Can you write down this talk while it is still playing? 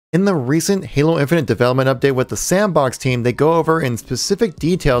In the recent Halo Infinite development update with the Sandbox team, they go over in specific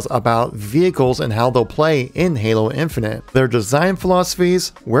details about vehicles and how they'll play in Halo Infinite, their design philosophies,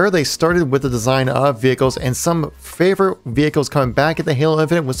 where they started with the design of vehicles, and some favorite vehicles coming back at the Halo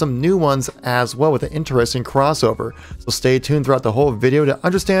Infinite with some new ones as well with an interesting crossover. So stay tuned throughout the whole video to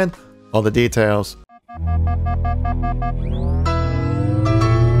understand all the details.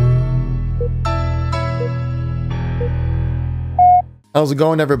 How's it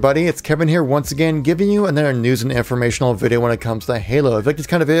going, everybody? It's Kevin here once again, giving you another news and informational video when it comes to Halo. If you like this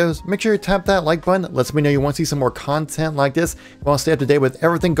kind of videos, make sure you tap that like button. It lets me know you want to see some more content like this. If you want to stay up to date with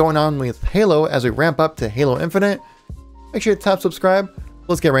everything going on with Halo as we ramp up to Halo Infinite, make sure you tap subscribe.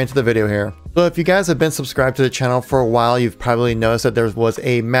 Let's get right into the video here. So if you guys have been subscribed to the channel for a while, you've probably noticed that there was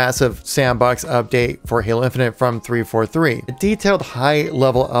a massive sandbox update for Halo Infinite from 343. A detailed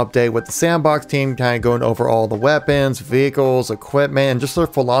high-level update with the sandbox team kind of going over all the weapons, vehicles, equipment, and just their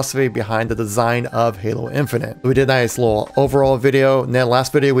philosophy behind the design of Halo Infinite. So we did a nice little overall video, and then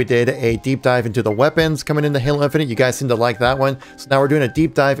last video we did a deep dive into the weapons coming into Halo Infinite. You guys seem to like that one. So now we're doing a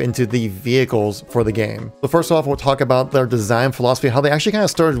deep dive into the vehicles for the game. So first off, we'll talk about their design philosophy, how they actually kind of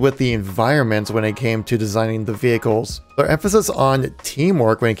started with the environment when it came to designing the vehicles. Their emphasis on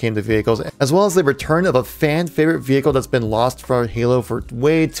teamwork when it came to vehicles, as well as the return of a fan favorite vehicle that's been lost for Halo for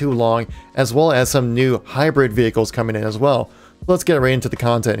way too long, as well as some new hybrid vehicles coming in as well. Let's get right into the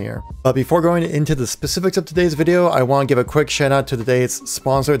content here. But before going into the specifics of today's video, I want to give a quick shout out to today's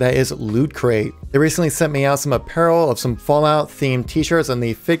sponsor, that is Loot Crate. They recently sent me out some apparel of some Fallout themed t-shirts, and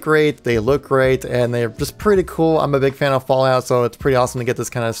they fit great, they look great, and they're just pretty cool. I'm a big fan of Fallout, so it's pretty awesome to get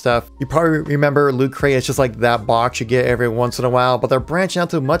this kind of stuff. You probably remember Loot Crate, it's just like that box you get every once in a while, but they're branching out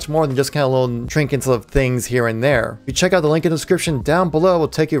to much more than just kind of little trinkets of things here and there. If you check out the link in the description down below, it will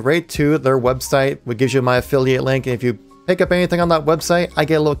take you right to their website, which gives you my affiliate link, and if you pick up anything on that website, I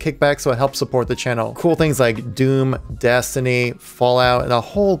get a little kickback, so it helps support the channel. Cool things like Doom, Destiny, Fallout, and a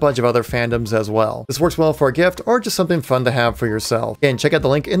whole bunch of other fandoms as well. This works well for a gift or just something fun to have for yourself. Again, check out the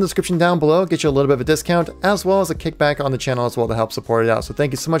link in the description down below, get you a little bit of a discount, as well as a kickback on the channel as well to help support it out. So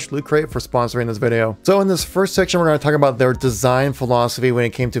thank you so much, Loot Crate, for sponsoring this video. So in this first section, we're going to talk about their design philosophy when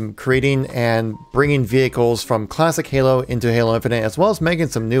it came to creating and bringing vehicles from classic Halo into Halo Infinite, as well as making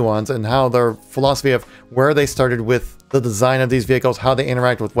some new ones, and how their philosophy of where they started with the design of these vehicles, how they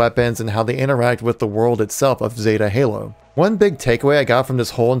interact with weapons, and how they interact with the world itself of Zeta Halo. One big takeaway I got from this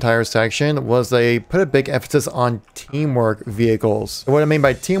whole entire section was they put a big emphasis on teamwork vehicles. And what I mean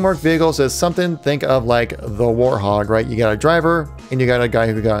by teamwork vehicles is something, think of like the Warthog, right? You got a driver and you got a guy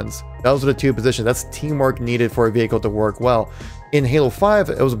who guns. Those are the two positions. That's teamwork needed for a vehicle to work well. In Halo 5,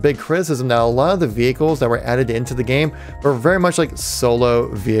 it was a big criticism that a lot of the vehicles that were added into the game were very much like solo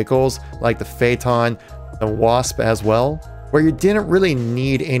vehicles, like the Phaeton, the Wasp as well, where you didn't really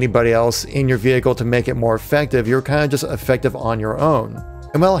need anybody else in your vehicle to make it more effective. You're kind of just effective on your own.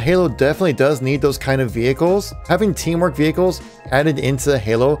 And while Halo definitely does need those kind of vehicles, having teamwork vehicles added into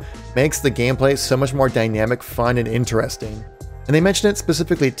Halo makes the gameplay so much more dynamic, fun, and interesting. And they mentioned it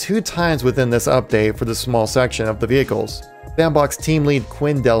specifically 2 times within this update for this small section of the vehicles. Sandbox team lead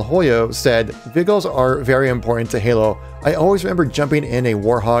Quinn Del Hoyo said, "Vehicles are very important to Halo. I always remember jumping in a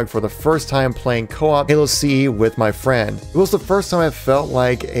Warthog for the first time playing co-op Halo CE with my friend. It was the first time I felt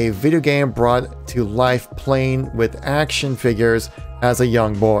like a video game brought to life playing with action figures as a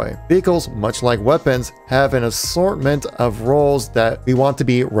young boy. Vehicles, much like weapons, have an assortment of roles that we want to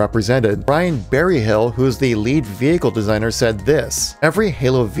be represented." Brian Berryhill, who's the lead vehicle designer, said this, "Every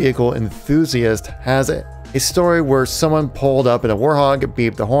Halo vehicle enthusiast has a story where someone pulled up in a Warthog,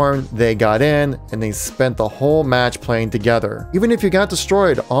 beeped the horn, they got in, and they spent the whole match playing together. Even if you got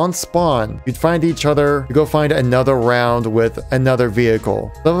destroyed on spawn, you'd find each other to go find another round with another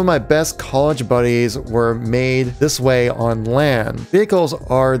vehicle. Some of my best college buddies were made this way on LAN. Vehicles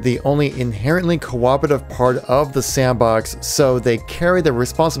are the only inherently cooperative part of the sandbox, so they carry the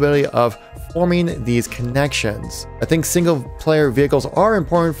responsibility of forming these connections. I think single-player vehicles are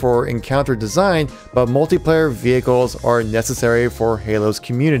important for encounter design, but multiplayer vehicles are necessary for Halo's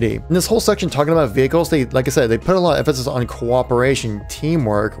community." In this whole section talking about vehicles, they, like I said, they put a lot of emphasis on cooperation,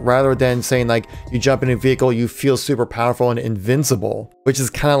 teamwork, rather than saying like you jump in a vehicle, you feel super powerful and invincible, which is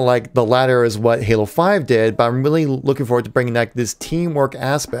kind of like the latter is what Halo 5 did, but I'm really looking forward to bringing back this teamwork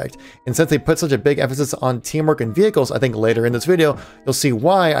aspect. And since they put such a big emphasis on teamwork in vehicles, I think later in this video, you'll see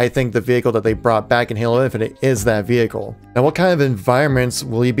why I think the vehicle that they brought back in Halo Infinite is that vehicle. Now, what kind of environments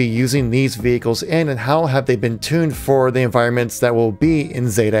will you be using these vehicles in, and how have they been tuned for the environments that will be in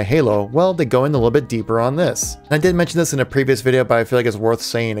Zeta Halo? Well, they go in a little bit deeper on this. And I did mention this in a previous video, but I feel like it's worth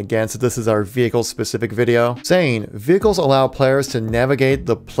saying again, so this is our vehicle specific video. Saying, vehicles allow players to navigate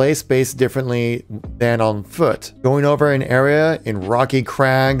the play space differently than on foot. Going over an area in rocky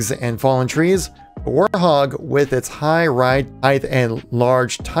crags and fallen trees, the Warthog with its high ride height and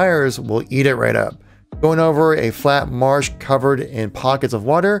large tires will eat it right up. Going over a flat marsh covered in pockets of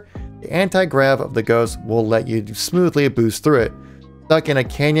water, the anti-grav of the Ghost will let you smoothly boost through it. Stuck in a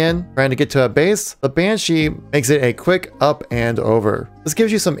canyon trying to get to a base, the Banshee makes it a quick up and over. This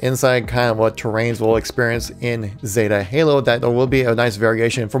gives you some insight kind of what terrains we'll experience in Zeta Halo, that there will be a nice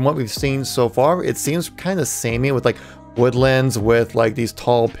variation. From what we've seen so far, it seems kind of samey with like woodlands with like these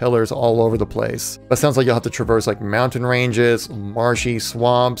tall pillars all over the place. But it sounds like you'll have to traverse like mountain ranges, marshy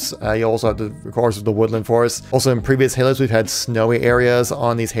swamps. You also have to, of course, the woodland forest. Also in previous Halos, we've had snowy areas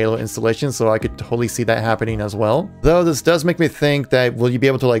on these Halo installations, so I could totally see that happening as well. Though this does make me think that will you be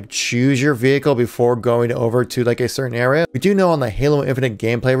able to like choose your vehicle before going over to like a certain area? We do know on the Halo Infinite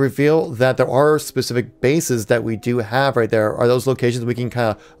gameplay reveal that there are specific bases that we do have right there. Are those locations we can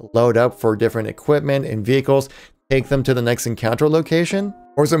kind of load up for different equipment and vehicles, take them to the next encounter location?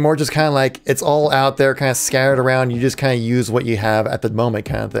 Or is it more just kind of like it's all out there kind of scattered around, you just kind of use what you have at the moment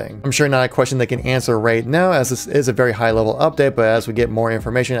kind of thing? I'm sure not a question they can answer right now, as this is a very high level update, but as we get more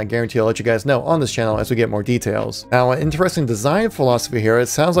information, I guarantee I'll let you guys know on this channel as we get more details. Now, an interesting design philosophy here, it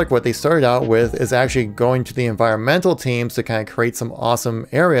sounds like what they started out with is actually going to the environmental teams to kind of create some awesome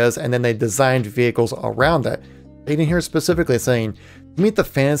areas, and then they designed vehicles around that. They didn't hear specifically saying, to meet the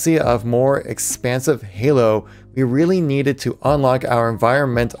fantasy of more expansive Halo, we really needed to unlock our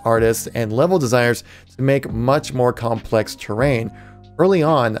environment artists and level designers to make much more complex terrain. Early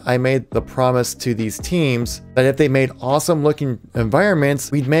on, I made the promise to these teams that if they made awesome looking environments,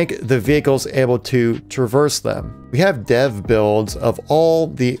 we'd make the vehicles able to traverse them. We have dev builds of all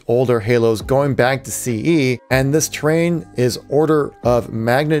the older Halos going back to CE, and this terrain is order of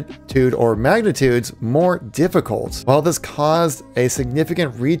magnitude or magnitudes more difficult. While this caused a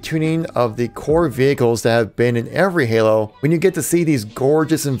significant retuning of the core vehicles that have been in every Halo, when you get to see these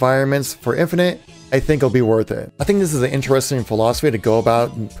gorgeous environments for Infinite, I think it'll be worth it. I think this is an interesting philosophy to go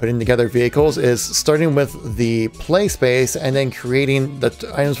about putting together vehicles, is starting with the play space and then creating the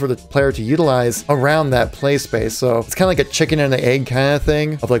items for the player to utilize around that play space. So it's kind of like a chicken and an egg kind of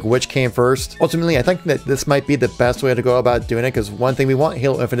thing of like which came first. Ultimately, I think that this might be the best way to go about doing it, because one thing we want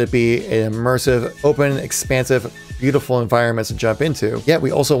Halo Infinite to be an immersive, open, expansive, beautiful environments to jump into. Yet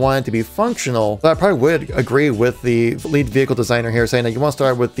we also want it to be functional. So I probably would agree with the lead vehicle designer here saying that you want to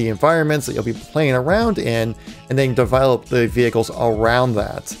start with the environments that you'll be playing around in, and then develop the vehicles around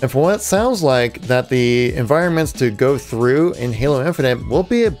that. And from what it sounds like, that the environments to go through in Halo Infinite will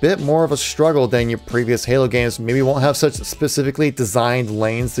be a bit more of a struggle than your previous Halo games. Maybe won't have such specifically designed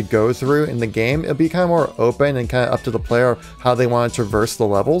lanes to go through in the game. It'll be kind of more open and kind of up to the player how they want to traverse the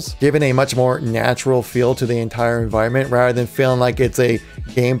levels, giving a much more natural feel to the entire environment rather than feeling like it's a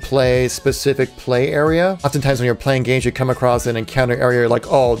gameplay specific play area. Oftentimes when you're playing games, you come across an encounter area like,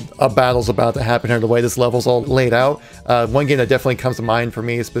 oh, a battle's about to happen here, the way this level's all laid out. One game that definitely comes to mind for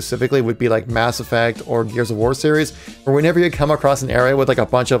me specifically would be like Mass Effect or Gears of War series, where whenever you come across an area with like a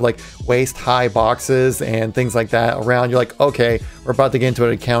bunch of like waist high boxes and things like that around, you're like, okay, we're about to get into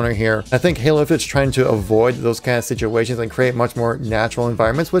an encounter here. I think Halo Infinite's trying to avoid those kind of situations and create much more natural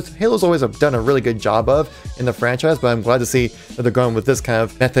environments, which Halo's always done a really good job of in the franchise, but I'm glad to see that they're going with this kind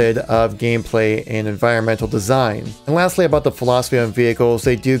of method of gameplay and environmental design. And lastly, about the philosophy on vehicles,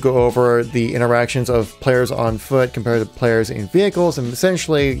 they do go over the interactions of players on foot compared to players in vehicles, and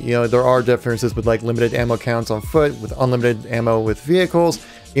essentially, you know, there are differences with like limited ammo counts on foot with unlimited ammo with vehicles.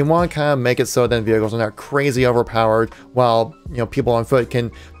 You want to kind of make it so that vehicles are not crazy overpowered, while, you know, people on foot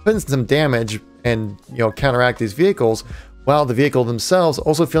can put in some damage and, you know, counteract these vehicles, while the vehicle themselves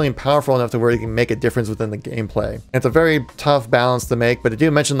also feeling powerful enough to where they can make a difference within the gameplay. And it's a very tough balance to make, but I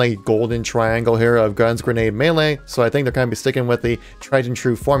do mention the golden triangle here of guns, grenade, melee, so I think they're going to be sticking with the tried and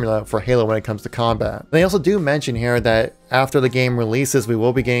true formula for Halo when it comes to combat. And they also do mention here that after the game releases, we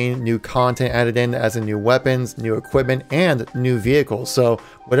will be getting new content added in, as in new weapons, new equipment, and new vehicles. So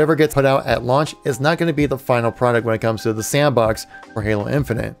whatever gets put out at launch is not going to be the final product when it comes to the sandbox for Halo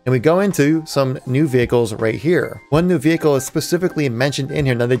Infinite. And we go into some new vehicles right here. One new vehicle is specifically mentioned in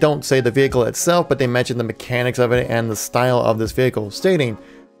here. Now, they don't say the vehicle itself, but they mention the mechanics of it and the style of this vehicle, stating,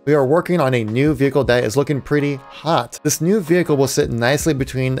 We are working on a new vehicle that is looking pretty hot. This new vehicle will sit nicely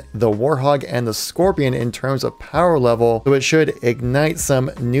between the Warthog and the Scorpion in terms of power level, so it should ignite some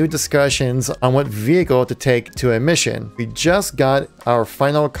new discussions on what vehicle to take to a mission. We just got our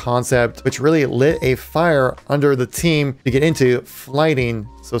final concept, which really lit a fire under the team to get into flighting,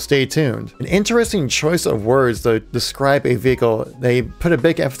 so stay tuned. An interesting choice of words to describe a vehicle. They put a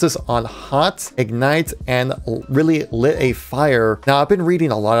big emphasis on hot, ignite, and really lit a fire. Now, I've been reading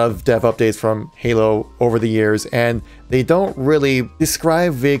a lot of dev updates from Halo over the years, and they don't really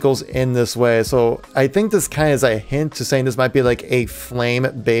describe vehicles in this way. So I think this kind of is a hint to saying this might be like a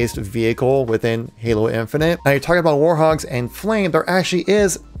flame-based vehicle within Halo Infinite. Now, you're talking about Warthogs and flame. There actually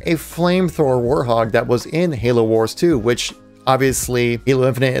is a flamethrower Warthog that was in Halo Wars 2, which obviously Halo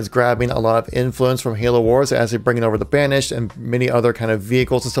Infinite is grabbing a lot of influence from Halo Wars as they're bringing over the Banished and many other kind of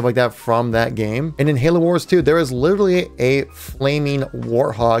vehicles and stuff like that from that game. And in Halo Wars 2, there is literally a flaming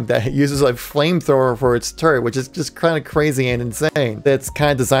Warthog that uses a flamethrower for its turret, which is just kind of crazy and insane. It's kind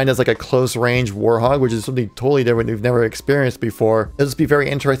of designed as like a close range Warthog, which is something totally different we've never experienced before. It'll just be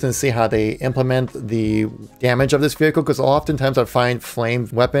very interesting to see how they implement the damage of this vehicle, because oftentimes I find flame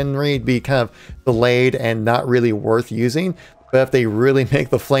weaponry be kind of delayed and not really worth using. But if they really make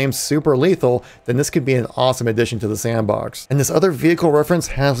the flames super lethal, then this could be an awesome addition to the sandbox. And this other vehicle reference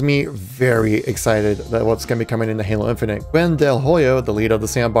has me very excited about what's going to be coming into Halo Infinite. Gwen Del Hoyo, the lead of the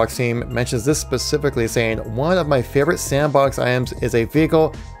sandbox team, mentions this specifically, saying, "One of my favorite sandbox items is a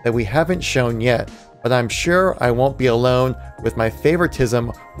vehicle that we haven't shown yet, but I'm sure I won't be alone with my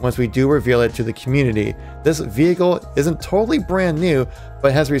favoritism once we do reveal it to the community. This vehicle isn't totally brand new,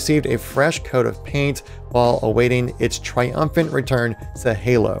 but has received a fresh coat of paint while awaiting its triumphant return to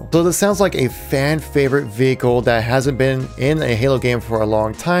Halo." So this sounds like a fan favorite vehicle that hasn't been in a Halo game for a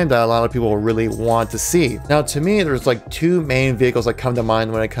long time that a lot of people really want to see. Now, to me, there's like two main vehicles that come to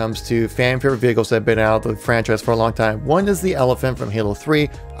mind when it comes to fan favorite vehicles that have been out of the franchise for a long time. One is the Elephant from Halo 3.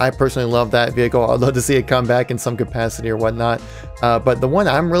 I personally love that vehicle. I'd love to see it come back in some capacity or whatnot. But the one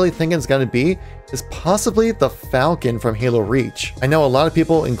I'm really thinking is going to be is possibly the Falcon from Halo Reach. I know a lot of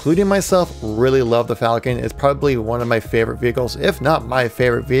people, including myself, really love the Falcon. It's probably one of my favorite vehicles, if not my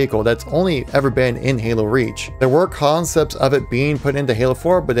favorite vehicle that's only ever been in Halo Reach. There were concepts of it being put into Halo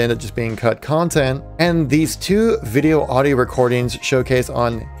 4, but ended up just being cut content. And these two video audio recordings showcased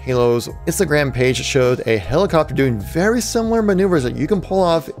on Halo's Instagram page showed a helicopter doing very similar maneuvers that you can pull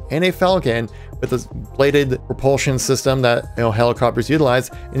off in a Falcon with this bladed propulsion system that helicopters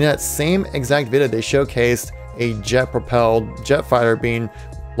utilize. In that same exact video, they showcased a jet-propelled jet fighter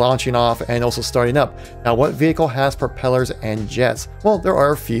launching off and also starting up. Now, what vehicle has propellers and jets? Well, there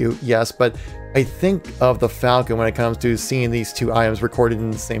are a few, yes, but I think of the Falcon when it comes to seeing these two items recorded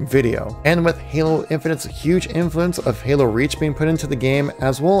in the same video. And with Halo Infinite's huge influence of Halo Reach being put into the game,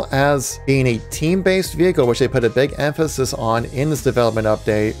 as well as being a team-based vehicle, which they put a big emphasis on in this development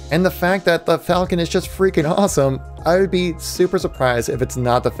update, and the fact that the Falcon is just freaking awesome, I would be super surprised if it's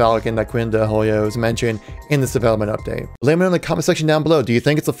not the Falcon that Gwen Del Hoyo has mentioned in this development update. Let me know in the comment section down below. Do you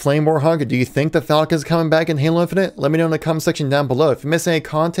think it's a Flame Warthog? Do you think the Falcon is coming back in Halo Infinite? Let me know in the comment section down below. If you missed any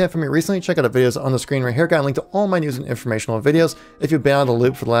content from me recently, check out the videos on the screen right here. Got a link to all my news and informational videos if you've been out of the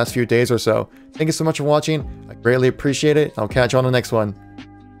loop for the last few days or so. Thank you so much for watching. I greatly appreciate it. I'll catch you on the next one.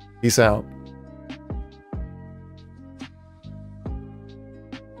 Peace out.